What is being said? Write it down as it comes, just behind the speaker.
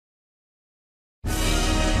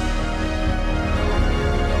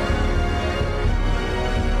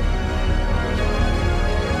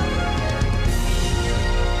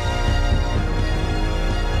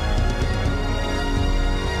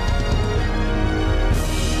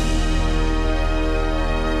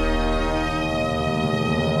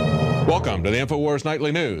Welcome to the InfoWars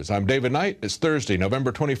Nightly News. I'm David Knight. It's Thursday,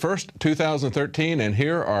 November 21st, 2013, and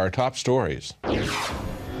here are our top stories.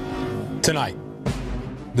 Tonight,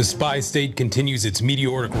 the spy state continues its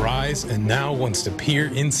meteoric rise and now wants to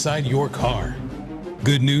peer inside your car.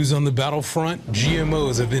 Good news on the battlefront,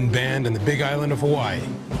 GMOs have been banned in the Big Island of Hawaii,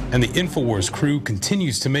 and the InfoWars crew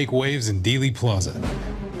continues to make waves in Dealey Plaza.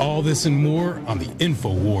 All this and more on the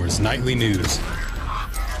InfoWars Nightly News.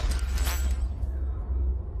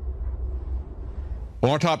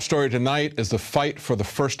 Well, our top story tonight is the fight for the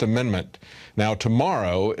First Amendment. Now,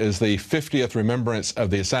 tomorrow is the 50th remembrance of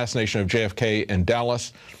the assassination of JFK in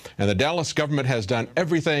Dallas, and the Dallas government has done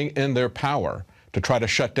everything in their power to try to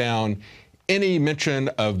shut down any mention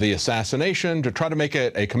of the assassination, to try to make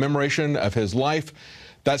it a commemoration of his life.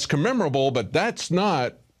 That's commemorable, but that's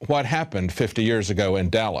not what happened 50 years ago in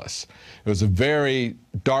Dallas. It was a very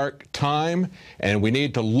dark time, and we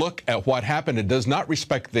need to look at what happened. It does not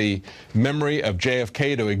respect the memory of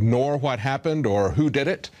JFK to ignore what happened or who did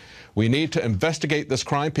it. We need to investigate this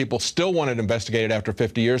crime. People still want it investigated after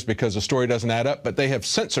 50 years because the story doesn't add up, but they have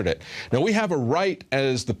censored it. Now, we have a right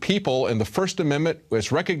as the people in the First Amendment,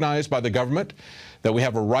 it's recognized by the government, that we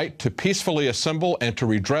have a right to peacefully assemble and to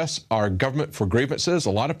redress our government for grievances.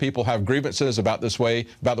 A lot of people have grievances about the way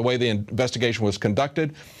the investigation was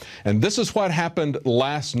conducted. And this is what happened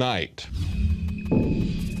last night.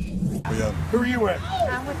 Who are you with?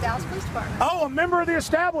 I'm with Dallas Police Department. Oh, a member of the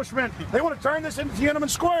establishment. They want to turn this into Tiananmen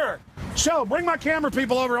Square. So, bring my camera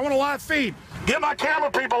people over. I want a live feed. Get my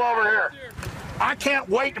camera people over here. I can't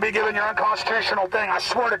wait to be given your unconstitutional thing. I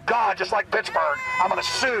swear to God, just like Pittsburgh, I'm going to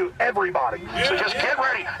sue everybody. So just get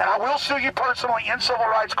ready, and I will sue you personally in civil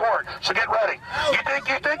rights court. So get ready. You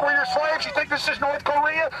think we're your slaves? You think this is North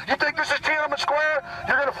Korea? You think this is Tiananmen Square?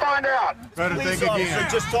 You're going to find out. Police officer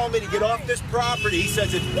just told me to get off this property. He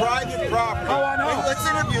says it's private property. Oh, I know. Hey, let's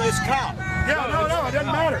interview this cop. Yeah, no, it doesn't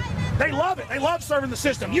matter. They love it. They love serving the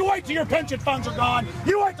system. You wait till your pension funds are gone.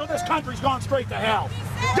 You wait till this country's gone straight to hell.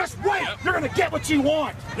 Just wait. You're going to get what you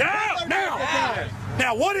want.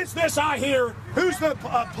 Now, what is this I hear? Who's the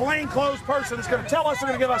plainclothes person that's going to tell us they're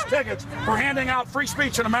going to give us tickets for handing out free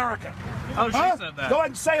speech in America? Oh, she said that. Go ahead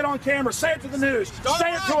and say it on camera. Say it to the news.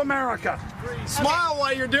 Say it to America. Smile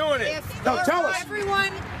while you're doing it. No, tell us.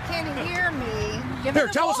 Everyone can hear me. Give Here, me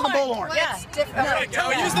the tell us in the bullhorn. Yes.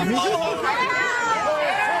 Use the bullhorn.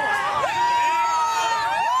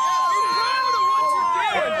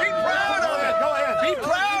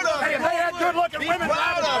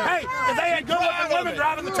 If they had good-looking women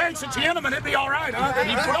driving the tanks in Tiananmen, it'd be all right, huh? Go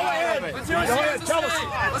ahead. Go ahead. Tell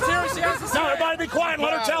us. No, everybody be quiet and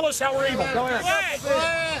let her tell us how we're evil. Go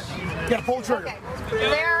ahead. Get a pull trigger. Okay.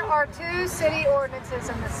 There are two city ordinances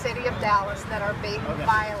in the city of Dallas that are being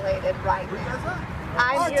violated right now.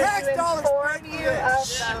 I'm here to inform you of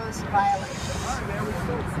those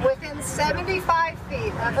violations. Within 75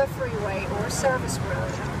 feet of a freeway or service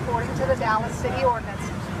road, according to the Dallas City Ordinance,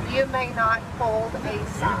 you may not hold a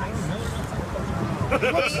sign.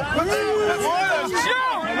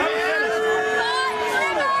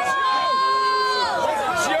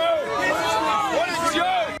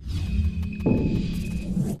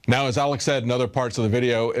 Now, as Alex said in other parts of the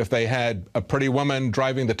video, if they had a pretty woman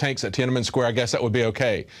driving the tanks at Tiananmen Square, I guess that would be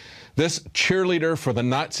okay. This cheerleader for the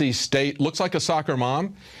Nazi state looks like a soccer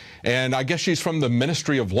mom, and I guess she's from the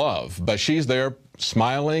Ministry of Love, but she's there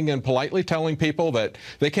smiling and politely telling people that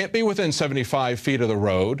they can't be within 75 feet of the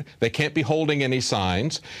road, they can't be holding any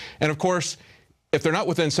signs, and of course, if they're not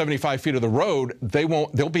within 75 feet of the road,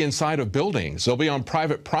 they'll be inside of buildings. They'll be on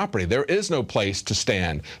private property. There is no place to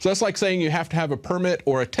stand. So that's like saying you have to have a permit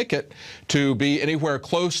or a ticket to be anywhere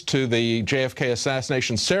close to the JFK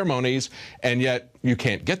assassination ceremonies, and yet you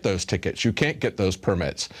can't get those tickets. You can't get those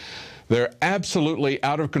permits. They're absolutely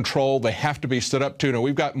out of control. They have to be stood up to. Now,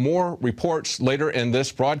 we've got more reports later in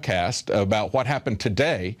this broadcast about what happened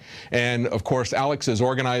today. And, of course, Alex is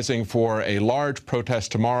organizing for a large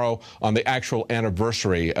protest tomorrow on the actual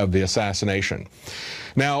anniversary of the assassination.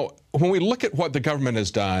 Now, when we look at what the government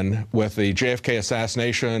has done with the JFK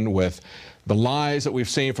assassination, with the lies that we've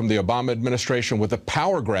seen from the Obama administration, with the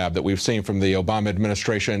power grab that we've seen from the Obama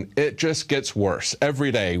administration, it just gets worse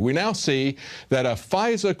every day. We now see that a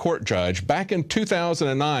FISA court judge back in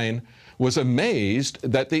 2009 was amazed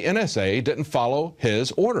that the NSA didn't follow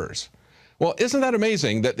his orders. Well, isn't that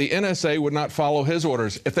amazing that the NSA would not follow his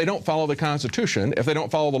orders if they don't follow the Constitution, if they don't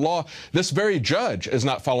follow the law? This very judge is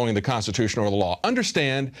not following the Constitution or the law.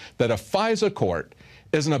 Understand that a FISA court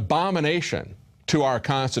is an abomination to our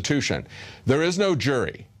Constitution. There is no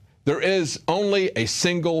jury. There is only a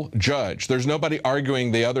single judge. There's nobody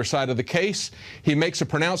arguing the other side of the case. He makes a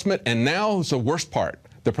pronouncement, and now is the worst part.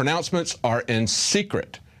 The pronouncements are in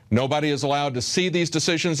secret. Nobody is allowed to see these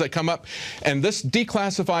decisions that come up. And this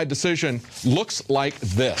declassified decision looks like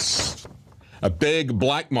this. A big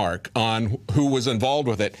black mark on who was involved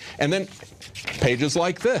with it. And then pages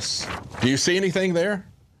like this. Do you see anything there?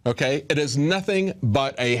 Okay, it is nothing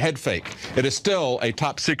but a head fake. It is still a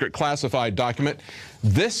top secret classified document.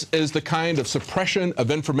 This is the kind of suppression of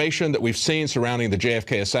information that we've seen surrounding the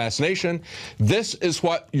JFK assassination. This is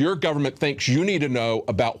what your government thinks you need to know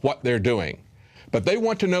about what they're doing. But they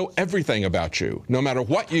want to know everything about you. No matter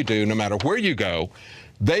what you do, no matter where you go,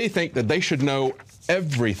 they think that they should know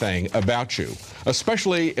everything about you,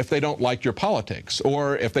 especially if they don't like your politics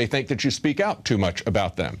or if they think that you speak out too much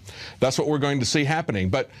about them. That's what we're going to see happening.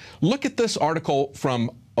 But look at this article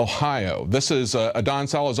from Ohio. This is Don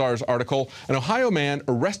Salazar's article. An Ohio man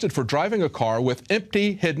arrested for driving a car with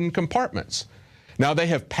empty hidden compartments. Now, they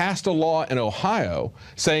have passed a law in Ohio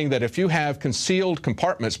saying that if you have concealed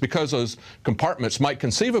compartments, because those compartments might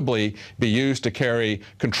conceivably be used to carry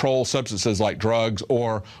controlled substances like drugs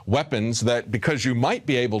or weapons, that because you might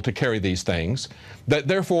be able to carry these things, that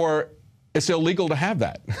therefore it's illegal to have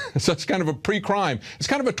that. So it's kind of a pre-crime. It's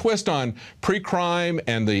kind of a twist on pre-crime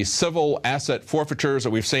and the civil asset forfeitures that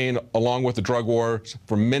we've seen along with the drug wars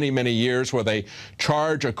for many, many years, where they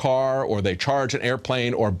charge a car or they charge an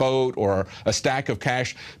airplane or boat or a stack of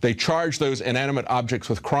cash. They charge those inanimate objects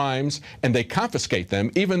with crimes and they confiscate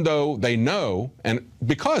them, even though they know, and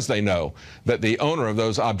because they know that the owner of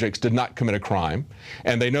those objects did not commit a crime,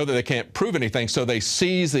 and they know that they can't prove anything, so they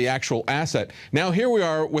seize the actual asset. Now here we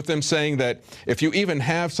are with them saying that if you even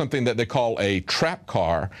have something that they call a trap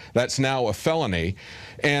car, that's now a felony.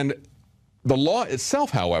 And the law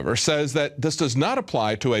itself, however, says that this does not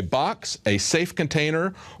apply to a box, a safe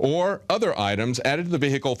container, or other items added to the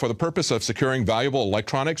vehicle for the purpose of securing valuable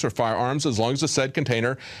electronics or firearms, as long as the said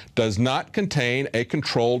container does not contain a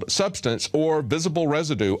controlled substance or visible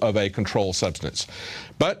residue of a controlled substance.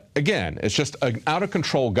 But again, it's just an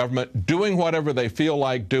out-of-control government doing whatever they feel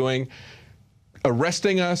like doing,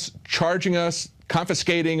 arresting us, charging us,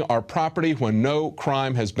 confiscating our property when no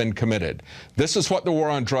crime has been committed. This is what the war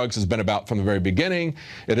on drugs has been about from the very beginning.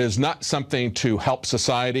 It is not something to help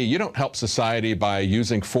society. You don't help society by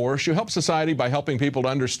using force. You help society by helping people to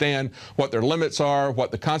understand what their limits are, what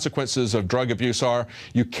the consequences of drug abuse are.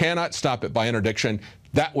 You cannot stop it by interdiction.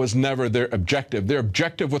 That was never their objective. Their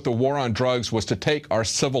objective with the war on drugs was to take our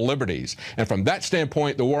civil liberties. And from that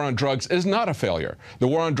standpoint, the war on drugs is not a failure. The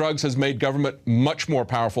war on drugs has made government much more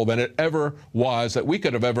powerful than it ever was, that we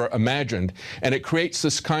could have ever imagined. And it creates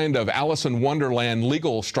this kind of Alice in Wonderland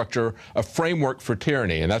legal structure, a framework for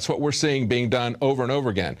tyranny. And that's what we're seeing being done over and over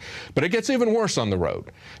again. But it gets even worse on the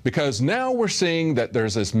road, because now we're seeing that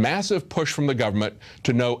there's this massive push from the government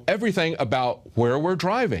to know everything about where we're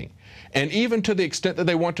driving, and even to the extent that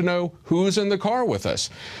they want to know who's in the car with us.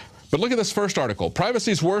 But look at this first article.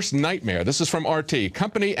 Privacy's worst nightmare. This is from RT.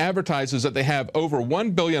 Company advertises that they have over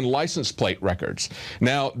 1 billion license plate records.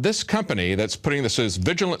 Now, this company that's putting this as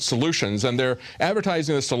Vigilant Solutions, and they're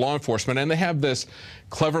advertising this to law enforcement, and they have this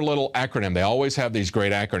clever little acronym. They always have these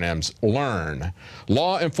great acronyms. LEARN,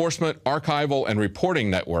 Law Enforcement Archival and Reporting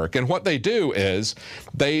Network. And what they do is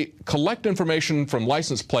they collect information from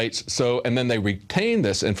license plates, and then they retain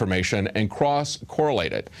this information and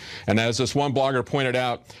cross-correlate it. And as this one blogger pointed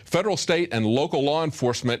out, federal, state, and local law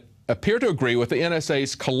enforcement appear to agree with the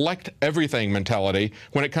NSA's collect everything mentality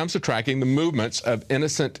when it comes to tracking the movements of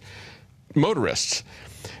innocent motorists.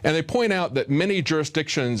 And they point out that many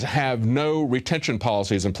jurisdictions have no retention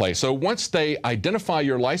policies in place. So once they identify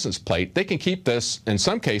your license plate, they can keep this, in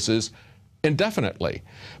some cases, indefinitely.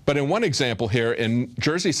 But in one example here, in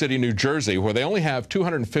Jersey City, New Jersey, where they only have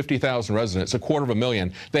 250,000 residents,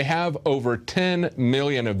 250,000, they have over 10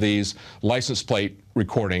 million of these license plate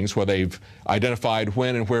recordings where they've identified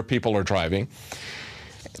when and where people are driving,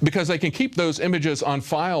 because they can keep those images on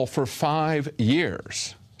file for 5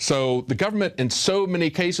 years. So the government, in so many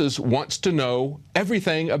cases, wants to know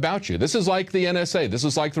everything about you. This is like the NSA. This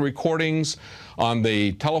is like the recordings on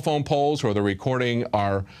the telephone poles where they're recording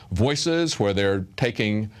our voices, where they're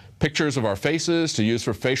taking pictures of our faces to use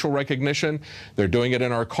for facial recognition. They're doing it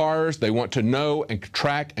in our cars. They want to know and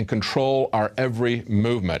track and control our every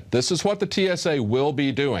movement. This is what the TSA will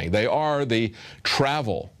be doing. They are the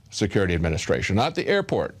travel security administration, not the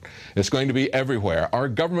airport. It's going to be everywhere. Our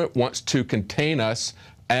government wants to contain us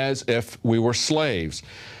as if we were slaves.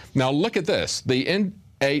 Now look at this. The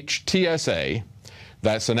NHTSA,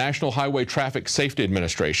 that's the National Highway Traffic Safety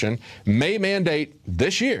Administration, may mandate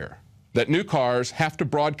this year that new cars have to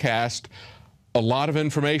broadcast a lot of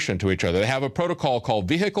information to each other. They have a protocol called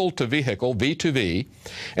vehicle-to-vehicle, V2V,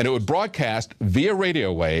 and it would broadcast via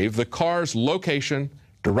radio wave the car's location,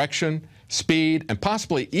 direction, speed, and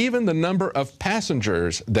possibly even the number of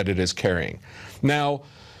passengers that it is carrying. Now,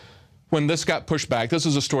 when this got pushed back, this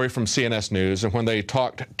is a story from CNS News, and when they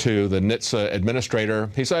talked to the NHTSA administrator,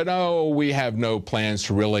 he said, "Oh, we have no plans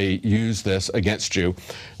to really use this against you."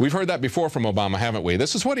 We've heard that before from Obama, haven't we?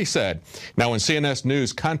 This is what he said. Now, when CNS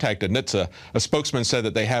News contacted NHTSA, a spokesman said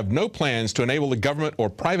that they have no plans to enable the government or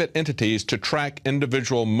private entities to track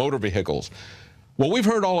individual motor vehicles. Well, we've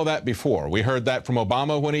heard all of that before. We heard that from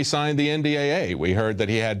Obama when he signed the NDAA. We heard that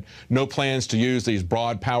he had no plans to use these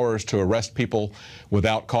broad powers to arrest people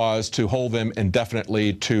without cause, to hold them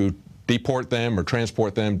indefinitely, to deport them or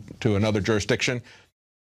transport them to another jurisdiction.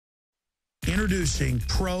 Introducing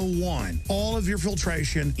Pro One. All of your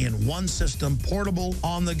filtration in one system, portable,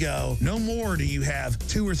 on the go. No more do you have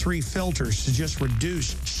 2 or 3 filters to just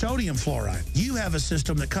reduce sodium fluoride. You have a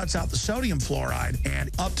system that cuts out the sodium fluoride and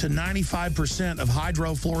up to 95% of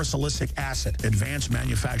hydrofluorosilicic acid. Advanced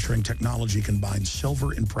manufacturing technology combines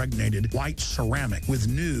silver-impregnated white ceramic with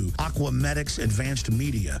new Aquamedics advanced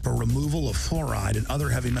media for removal of fluoride and other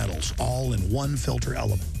heavy metals, all in one filter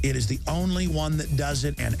element. It is the only one that does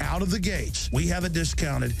it, and out of the gate, we have it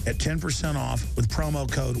discounted at 10% off with promo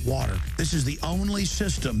code WATER. This is the only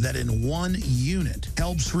system that in one unit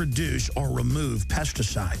helps reduce or remove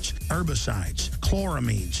pesticides, herbicides,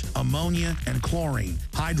 chloramines, ammonia, and chlorine,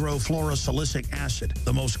 hydrofluorosilicic acid,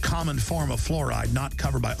 the most common form of fluoride not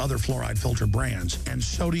covered by other fluoride filter brands, and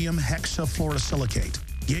sodium hexafluorosilicate.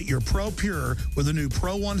 Get your Pro Pure with the new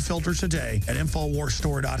Pro One filter today at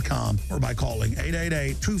InfoWarsStore.com or by calling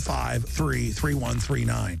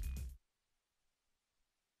 888-253-3139.